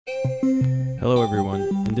Hello everyone,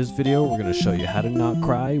 in this video we're going to show you how to not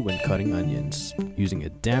cry when cutting onions, using a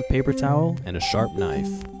damp paper towel and a sharp knife.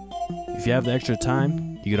 If you have the extra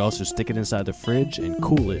time, you could also stick it inside the fridge and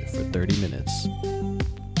cool it for 30 minutes.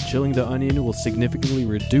 Chilling the onion will significantly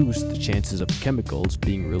reduce the chances of chemicals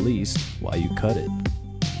being released while you cut it.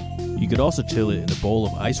 You could also chill it in a bowl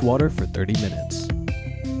of ice water for 30 minutes.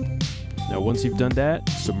 Now once you've done that,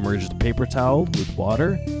 submerge the paper towel with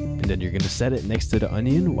water, and then you're going to set it next to the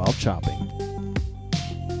onion while chopping.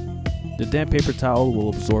 The damp paper towel will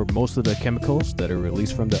absorb most of the chemicals that are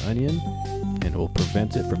released from the onion and will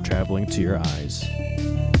prevent it from traveling to your eyes.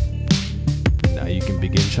 Now you can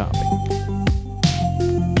begin chopping.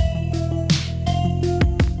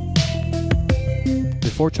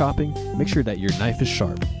 Before chopping, make sure that your knife is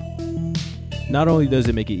sharp. Not only does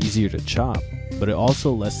it make it easier to chop, but it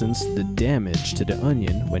also lessens the damage to the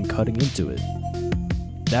onion when cutting into it.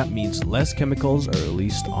 That means less chemicals are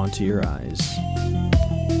released onto your eyes.